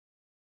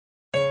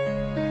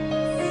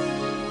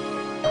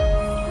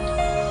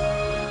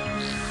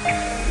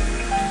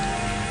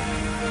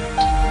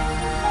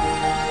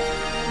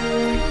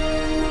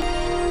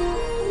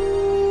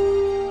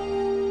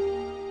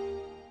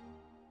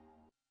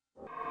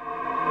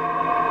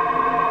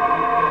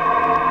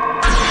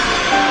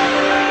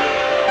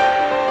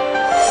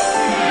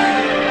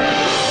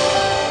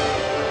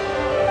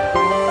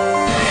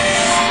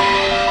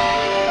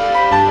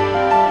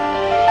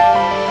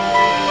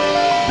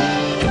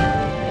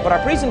But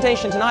our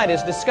presentation tonight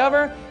is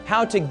discover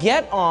how to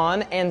get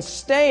on and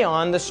stay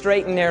on the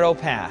straight and narrow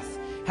path.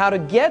 How to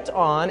get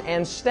on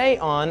and stay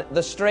on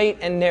the straight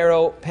and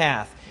narrow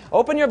path.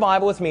 Open your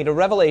Bible with me to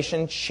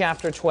Revelation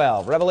chapter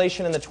 12.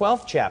 Revelation in the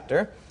 12th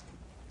chapter.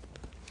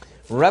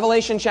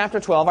 Revelation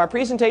chapter 12. Our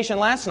presentation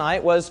last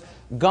night was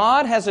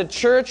God has a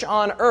church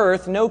on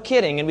earth, no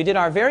kidding. And we did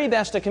our very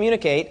best to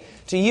communicate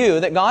to you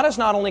that God is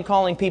not only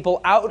calling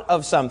people out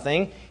of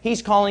something,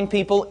 He's calling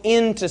people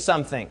into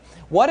something.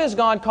 What is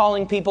God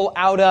calling people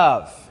out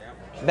of?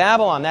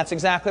 Babylon. That's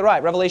exactly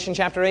right. Revelation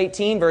chapter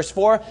 18, verse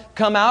 4.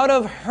 Come out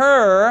of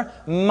her,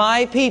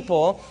 my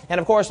people. And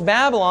of course,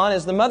 Babylon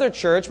is the mother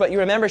church, but you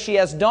remember she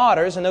has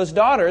daughters, and those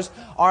daughters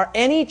are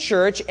any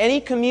church, any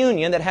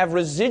communion that have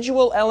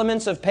residual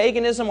elements of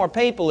paganism or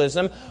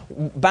papalism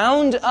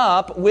bound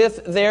up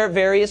with their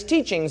various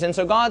teachings. And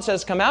so God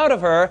says, come out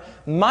of her,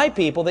 my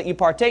people, that you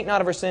partake not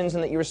of her sins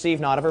and that you receive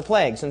not of her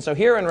plagues. And so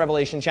here in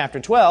Revelation chapter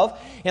 12,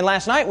 and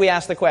last night we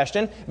asked the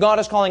question, God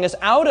is calling us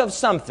out of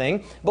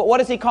something, but what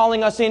is He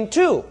calling us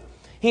into?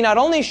 He not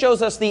only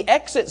shows us the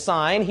exit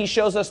sign, He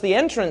shows us the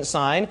entrance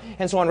sign.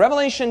 And so in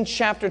Revelation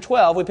chapter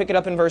 12, we pick it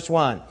up in verse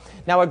 1.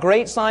 Now a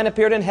great sign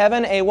appeared in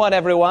heaven, a what,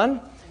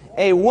 everyone?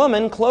 A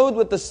woman clothed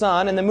with the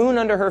sun and the moon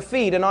under her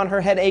feet, and on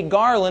her head a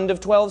garland of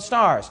 12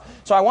 stars.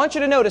 So I want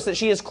you to notice that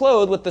she is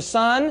clothed with the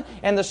sun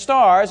and the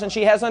stars, and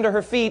she has under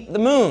her feet the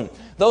moon.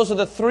 Those are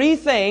the three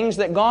things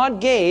that God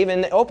gave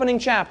in the opening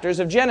chapters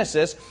of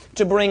Genesis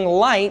to bring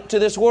light to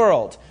this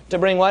world. To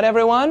bring what,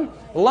 everyone?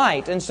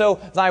 Light. And so,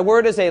 thy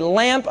word is a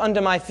lamp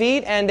unto my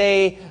feet and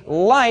a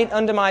light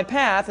unto my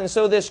path. And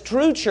so this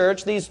true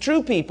church, these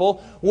true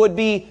people, would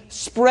be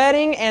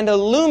spreading and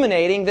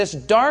illuminating this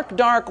dark,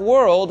 dark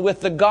world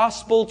with the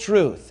gospel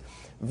truth.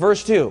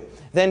 Verse 2.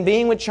 Then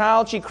being with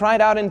child, she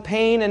cried out in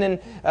pain and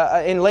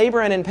in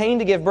labor and in pain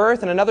to give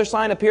birth. And another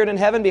sign appeared in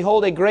heaven.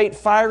 Behold, a great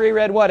fiery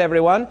red what,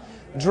 everyone?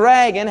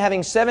 Dragon,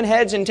 having 7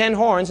 heads and 10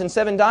 horns and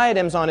 7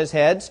 diadems on his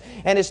heads,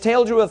 and his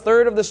tail drew a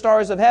third of the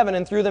stars of heaven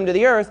and threw them to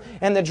the earth.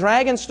 And the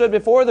dragon stood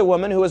before the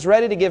woman who was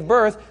ready to give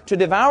birth to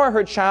devour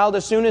her child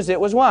as soon as it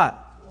was what?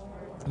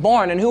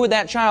 Born. And who would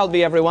that child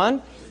be,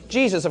 everyone?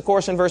 Jesus. Of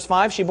course, in verse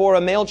 5, she bore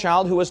a male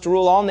child who was to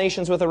rule all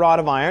nations with a rod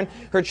of iron.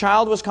 Her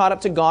child was caught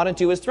up to God and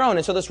to His throne.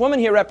 And so this woman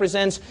here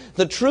represents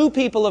the true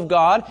people of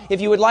God.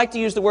 If you would like to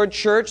use the word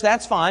church,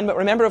 that's fine. But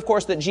remember, of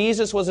course, that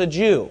Jesus was a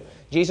Jew.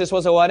 Jesus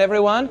was a what,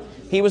 everyone?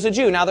 He was a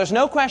Jew. Now, there's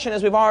no question,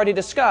 as we've already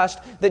discussed,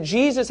 that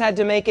Jesus had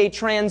to make a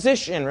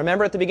transition.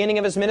 Remember at the beginning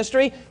of His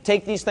ministry,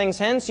 take these things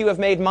hence, you have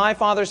made my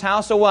Father's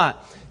house a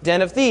what?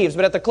 Den of thieves.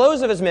 But at the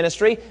close of His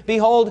ministry,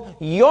 behold,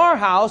 your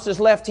house is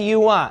left to you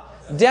what?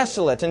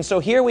 Desolate. And so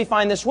here we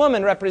find this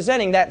woman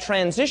representing that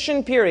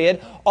transition period,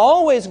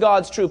 always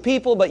God's true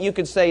people, but you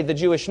could say the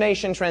Jewish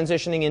nation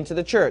transitioning into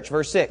the church.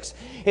 Verse 6.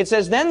 It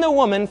says, then the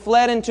woman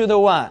fled into the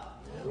what?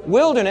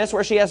 Wilderness,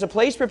 where she has a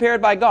place prepared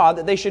by God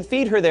that they should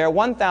feed her there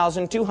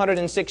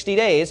 1,260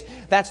 days.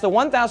 That's the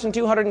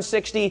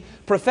 1,260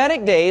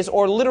 prophetic days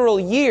or literal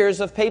years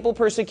of papal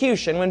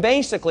persecution, when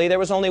basically there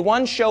was only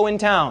one show in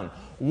town.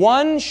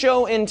 One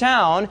show in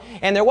town,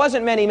 and there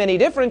wasn't many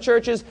different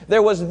churches.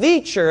 There was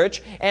the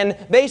church, and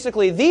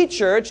basically the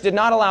church did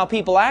not allow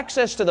people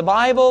access to the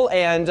Bible,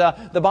 and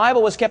the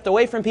Bible was kept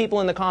away from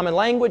people in the common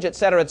language,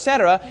 etc.,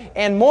 etc.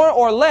 And more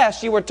or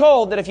less, you were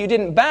told that if you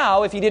didn't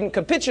bow, if you didn't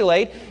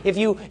capitulate, if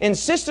you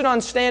insisted on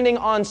standing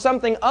on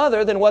something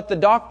other than what the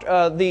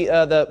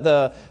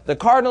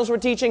cardinals were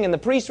teaching, and the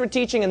priests were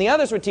teaching, and the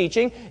others were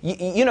teaching,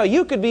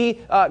 you could be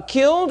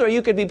killed, or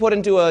you could be put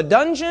into a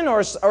dungeon,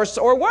 or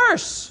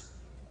worse.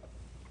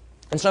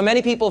 And so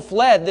many people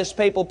fled this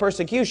papal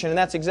persecution, and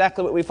that's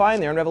exactly what we find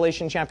there in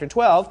Revelation chapter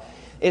 12,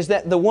 is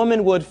that the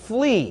woman would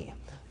flee.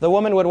 The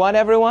woman would what,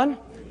 everyone?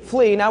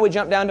 Flee. Now we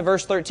jump down to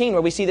verse 13,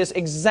 where we see this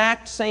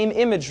exact same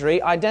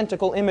imagery,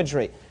 identical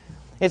imagery.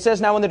 It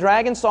says, now when the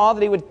dragon saw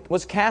that he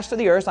was cast to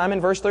the earth, I'm in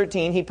verse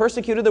 13, he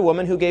persecuted the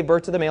woman who gave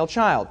birth to the male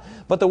child.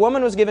 But the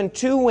woman was given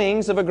 2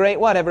 wings of a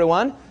great what,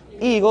 everyone?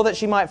 Eagle, that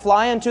she might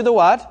fly into the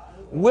what?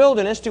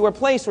 Wilderness, to her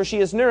place where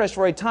she is nourished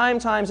for a time,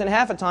 times, and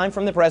half a time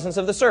from the presence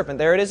of the serpent.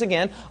 There it is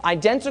again.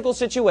 Identical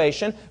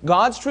situation.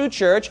 God's true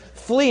church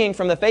fleeing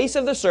from the face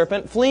of the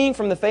serpent, fleeing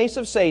from the face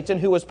of Satan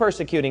who was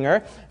persecuting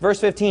her. Verse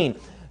 15.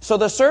 So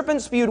the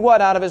serpent spewed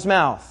what out of his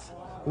mouth?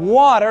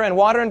 Water. And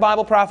water in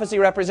Bible prophecy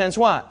represents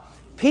what?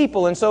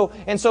 People. And so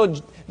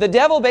the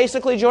devil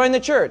basically joined the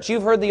church.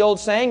 You've heard the old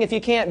saying, if you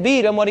can't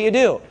beat him, what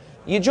do?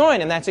 You join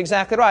him. That's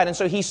exactly right. And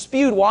so he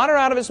spewed water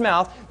out of his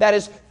mouth, that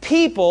is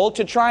people,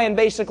 to try and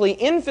basically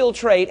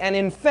infiltrate and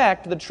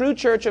infect the true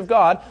church of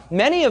God,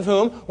 many of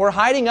whom were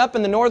hiding up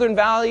in the northern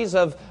valleys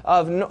of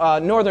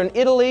northern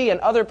Italy and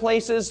other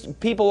places,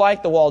 people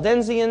like the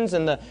Waldensians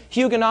and the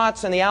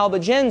Huguenots and the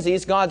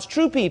Albigenses, God's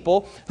true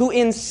people, who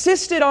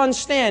insisted on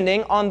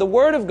standing on the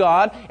Word of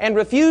God and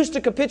refused to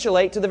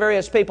capitulate to the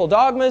various papal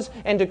dogmas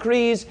and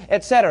decrees,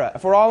 etc.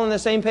 If we're all on the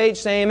same page,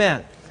 say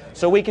amen.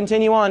 So we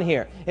continue on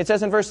here. It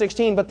says in verse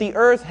 16, but the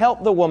earth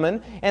helped the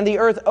woman, and the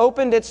earth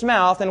opened its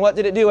mouth, and what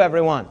did it do,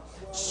 everyone?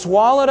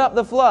 swallowed up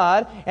the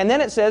flood, and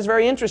then it says,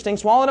 very interesting,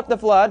 swallowed up the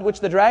flood which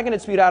the dragon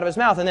had spewed out of his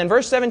mouth. And then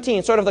verse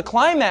 17, sort of the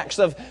climax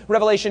of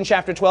Revelation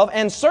chapter 12,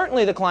 and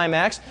certainly the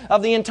climax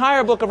of the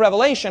entire book of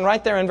Revelation,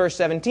 right there in verse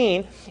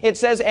 17, it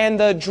says, and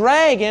the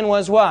dragon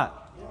was what?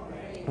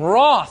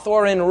 Wroth,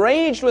 or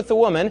enraged with the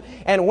woman,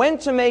 and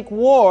went to make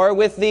war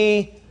with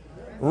the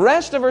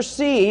rest of her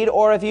seed,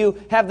 or if you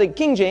have the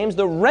King James,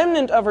 the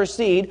remnant of her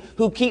seed,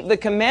 who keep the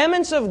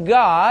commandments of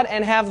God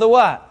and have the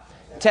what?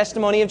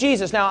 Testimony of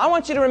Jesus. Now, I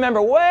want you to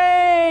remember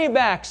way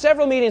back,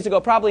 several meetings ago,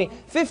 probably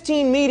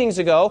 15 meetings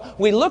ago,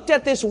 we looked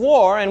at this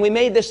war and we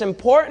made this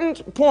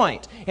important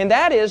point. And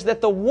that is that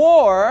the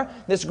war,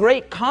 this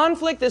great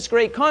conflict, this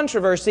great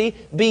controversy,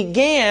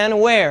 began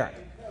where?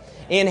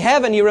 In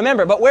heaven, you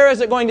remember. But where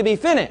is it going to be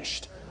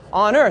finished?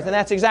 On earth. And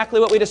that's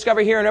exactly what we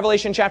discover here in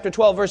Revelation chapter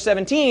 12, verse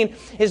 17,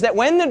 is that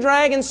when the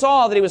dragon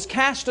saw that he was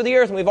cast to the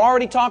earth, and we've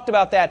already talked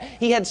about that,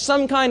 he had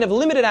some kind of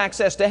limited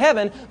access to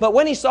heaven, but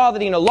when he saw that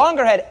he no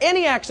longer had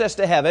any access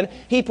to heaven,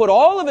 he put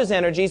all of his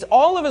energies,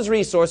 all of his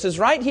resources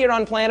right here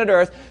on planet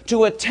earth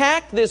to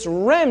attack this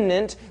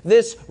remnant,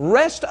 this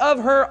rest of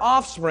her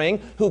offspring,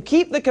 who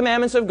keep the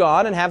commandments of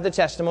God and have the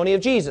testimony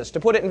of Jesus. To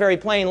put it in very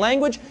plain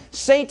language,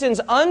 Satan's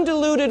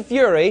undiluted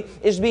fury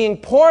is being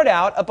poured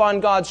out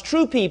upon God's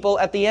true people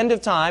at the end of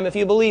time. If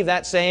you believe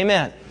that, say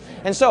amen.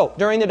 And so,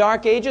 during the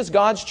Dark Ages,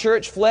 God's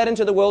church fled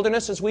into the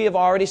wilderness, as we have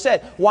already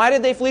said. Why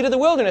did they flee to the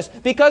wilderness?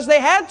 Because they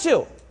had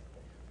to.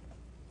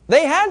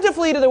 They had to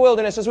flee to the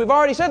wilderness. As we've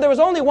already said, there was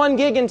only one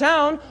gig in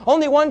town,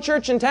 only one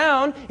church in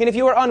town, and if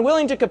you were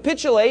unwilling to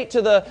capitulate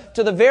to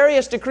the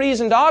various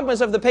decrees and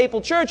dogmas of the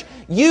papal church,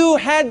 you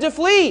had to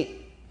flee.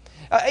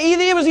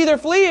 It was either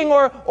fleeing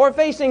or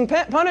facing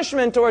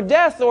punishment or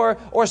death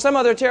or some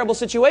other terrible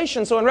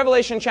situation. So in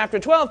Revelation chapter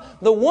 12,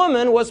 the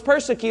woman was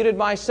persecuted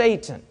by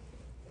Satan.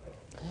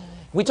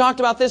 We talked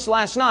about this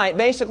last night,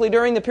 basically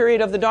during the period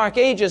of the Dark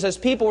Ages, as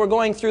people were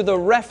going through the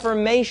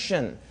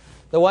Reformation.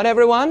 The what,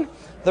 everyone?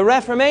 The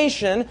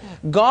Reformation.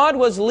 God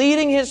was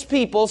leading His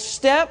people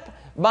step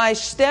by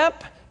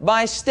step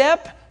by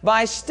step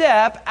by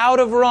step out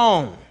of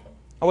Rome.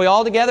 Are we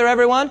all together,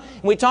 everyone?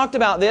 And we talked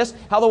about this,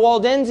 how the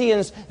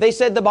Waldensians, they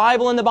said the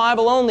Bible and the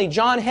Bible only.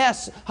 John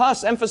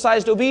Huss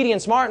emphasized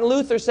obedience. Martin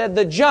Luther said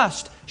the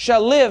just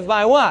shall live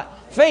by what?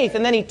 Faith.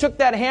 And then he took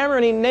that hammer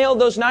and he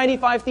nailed those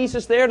 95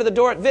 theses there to the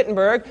door at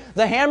Wittenberg.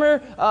 The hammer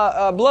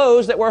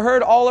blows that were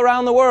heard all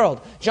around the world.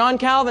 John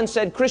Calvin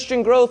said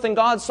Christian growth and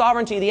God's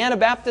sovereignty. The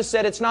Anabaptists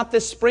said it's not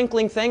this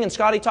sprinkling thing, and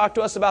Scotty talked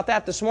to us about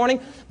that this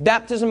morning.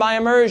 Baptism by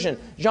immersion.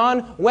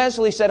 John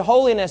Wesley said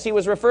holiness. He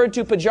was referred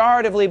to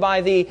pejoratively by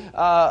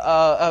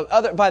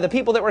the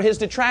people that were his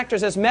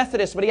detractors as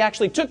Methodists, but he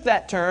actually took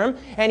that term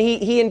and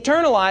he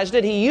internalized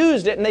it, he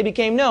used it, and they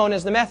became known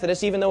as the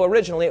Methodists, even though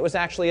originally it was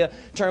actually a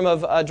term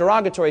of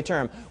derogatory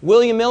term.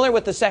 William Miller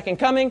with the Second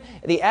Coming,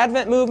 the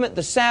Advent movement,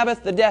 the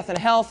Sabbath, the death and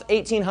health,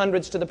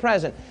 1800s to the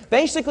present.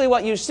 Basically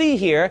what you see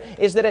here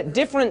is that at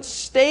different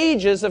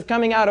stages of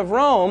coming out of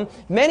Rome,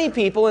 many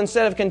people,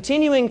 instead of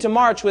continuing to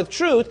march with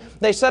truth,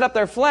 they set up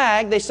their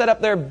flag, they set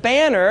up their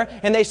banner,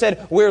 and they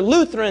said, we're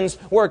Lutherans,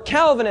 we're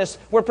Calvinists,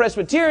 we're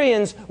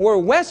Presbyterians, we're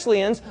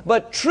Wesleyans,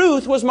 but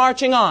truth was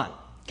marching on.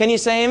 Can you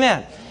say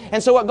amen?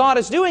 And so what God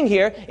is doing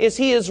here is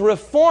He is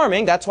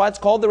reforming. That's why it's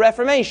called the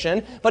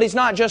Reformation. But He's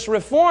not just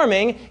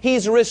reforming,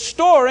 He's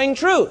restoring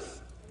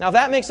truth. Now if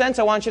that makes sense,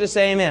 I want you to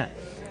say amen.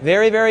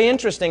 Very, very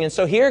interesting. And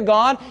so here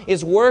God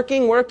is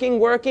working,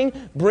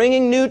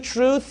 bringing new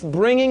truth,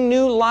 bringing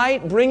new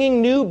light,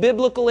 bringing new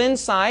biblical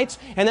insights.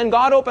 And then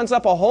God opens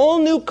up a whole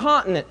new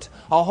continent,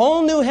 a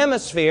whole new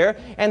hemisphere,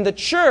 and the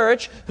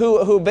church,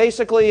 who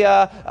basically,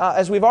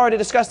 as we've already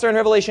discussed there in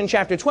Revelation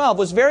chapter 12,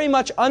 was very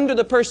much under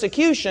the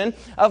persecution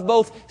of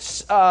both,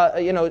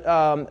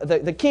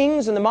 the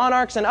kings and the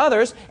monarchs and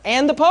others,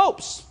 and the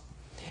popes.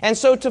 And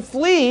so to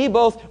flee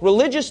both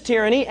religious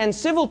tyranny and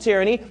civil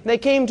tyranny, they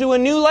came to a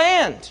new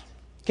land.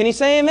 Can you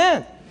say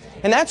amen?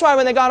 And that's why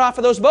when they got off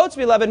of those boats,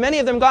 beloved, many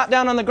of them got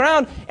down on the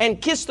ground and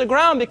kissed the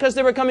ground, because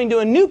they were coming to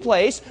a new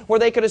place where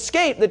they could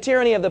escape the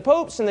tyranny of the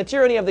popes and the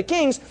tyranny of the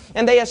kings,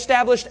 and they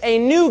established a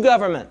new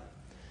government.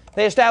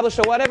 They established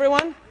a what,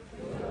 everyone?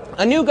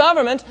 A new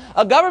government,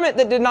 a government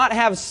that did not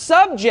have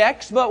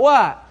subjects, but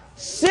what?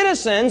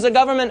 Citizens, a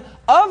government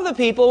of the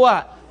people,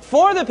 what?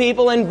 For the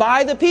people and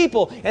by the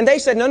people. And they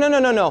said,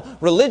 no.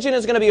 Religion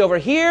is going to be over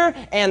here,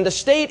 and the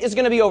state is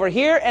going to be over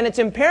here, and it's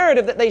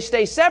imperative that they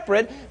stay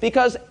separate,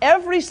 because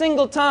every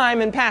single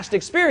time in past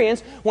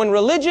experience, when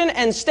religion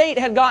and state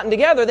had gotten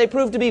together, they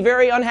proved to be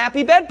very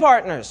unhappy bed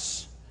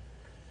partners.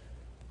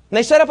 And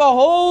they set up a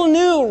whole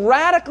new,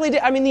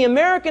 the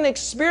American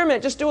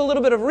experiment, just do a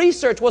little bit of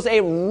research, was a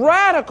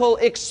radical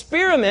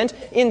experiment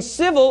in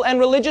civil and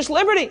religious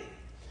liberty.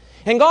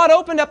 And God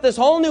opened up this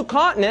whole new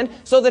continent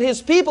so that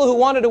His people who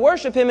wanted to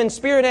worship Him in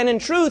spirit and in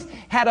truth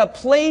had a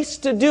place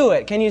to do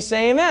it. Can you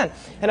say amen?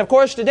 And of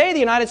course today the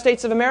United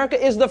States of America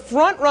is the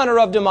front runner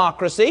of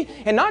democracy.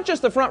 And not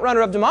just the front runner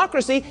of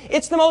democracy,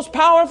 it's the most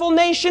powerful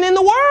nation in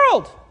the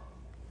world.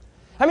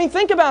 I mean,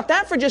 think about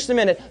that for just a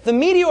minute. The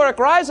meteoric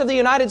rise of the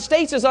United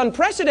States is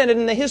unprecedented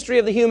in the history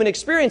of the human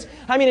experience.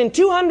 I mean, in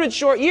 200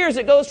 short years,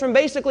 it goes from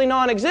basically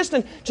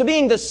non-existent to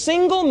being the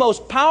single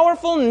most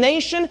powerful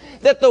nation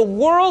that the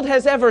world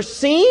has ever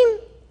seen.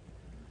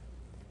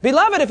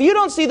 Beloved, if you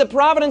don't see the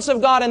providence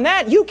of God in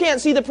that, you can't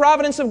see the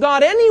providence of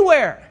God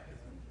anywhere.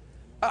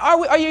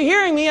 Are you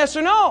hearing me, yes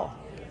or no?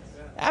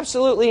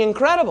 Absolutely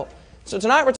incredible. So tonight we're